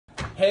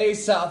Hey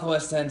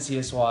Southwest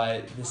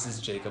NCSY, this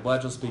is Jacob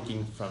Wedgle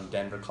speaking from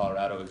Denver,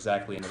 Colorado,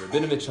 exactly in the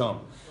Rabinovich home.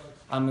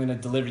 I'm going to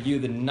deliver you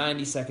the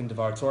 90-second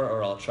D'var Torah,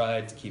 or I'll try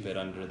to keep it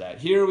under that.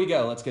 Here we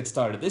go, let's get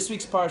started. This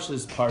week's parsha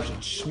is Parsha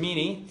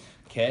Shmini,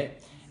 okay?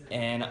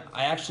 And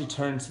I actually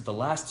turned to the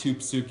last two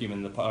psukim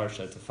in the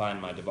parsha to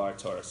find my D'var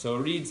Torah. So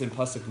it reads in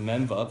Pasuk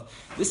Memvav,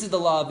 this is the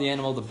law of the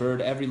animal, the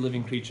bird, every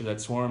living creature that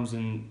swarms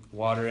in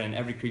water, and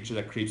every creature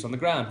that creeps on the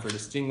ground, for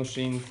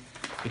distinguishing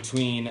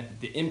between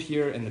the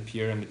impure and the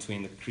pure, and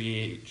between the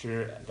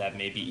creature that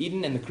may be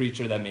eaten and the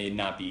creature that may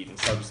not be eaten.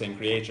 So I'm saying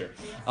creature.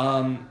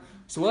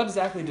 So what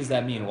exactly does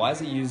that mean? Why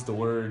does it use the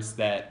words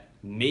that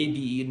may be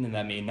eaten and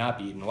that may not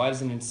be eaten? Why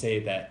doesn't it say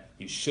that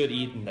you should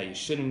eat and that you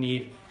shouldn't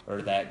eat,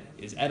 or that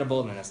is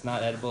edible and that's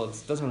not edible?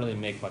 It doesn't really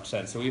make much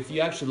sense. So if you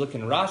actually look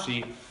in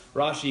Rashi,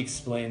 Rashi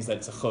explains that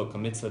it's a chok, a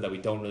mitzvah that we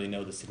don't really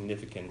know the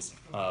significance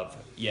of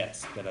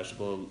yet, that I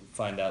will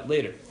find out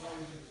later.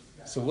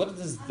 So what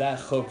does that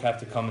chok have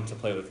to come into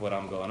play with what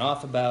I'm going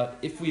off about?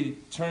 If we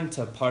turn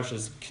to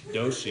Parshas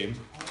Kedoshim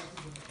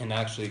and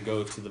actually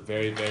go to the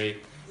very, very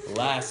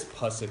last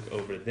pasuk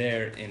over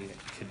there in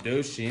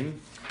Kedoshim,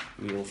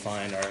 we will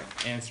find our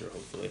answer,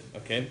 hopefully.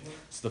 Okay?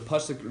 So the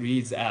pasuk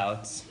reads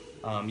out,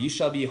 you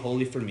shall be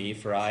holy for me,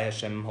 for I,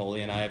 Hashem, am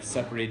holy, and I have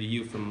separated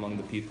you from among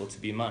the people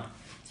to be mine.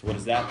 So what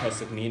does that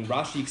pasuk mean?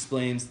 Rashi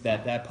explains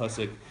that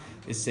pasuk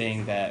is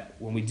saying that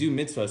when we do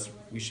mitzvahs,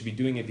 we should be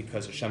doing it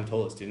because Hashem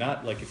told us to.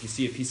 Not like if you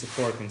see a piece of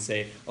pork and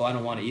say, oh, I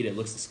don't want to eat it, it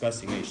looks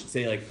disgusting. You should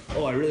say like,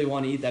 oh, I really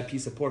want to eat that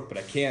piece of pork, but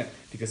I can't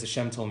because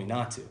Hashem told me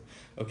not to.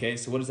 Okay,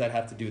 so what does that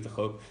have to do with the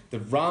chok? The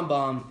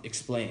Rambam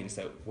explains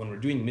that when we're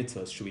doing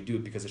mitzvahs, should we do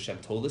it because Hashem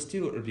told us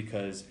to, or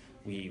because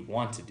we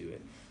want to do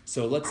it?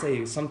 So let's say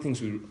there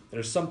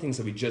are some things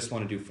that we just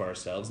want to do for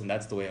ourselves, and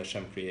that's the way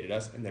Hashem created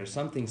us, and there are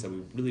some things that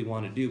we really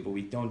want to do, but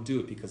we don't do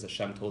it because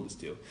Hashem told us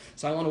to.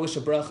 So I want to wish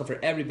a bracha for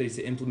everybody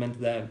to implement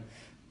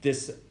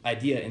this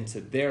idea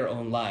into their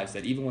own lives,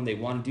 that even when they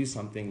want to do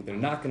something, they're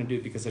not going to do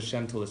it because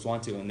Hashem told us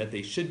want to, and that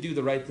they should do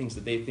the right things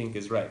that they think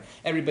is right.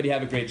 Everybody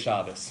have a great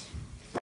Shabbos.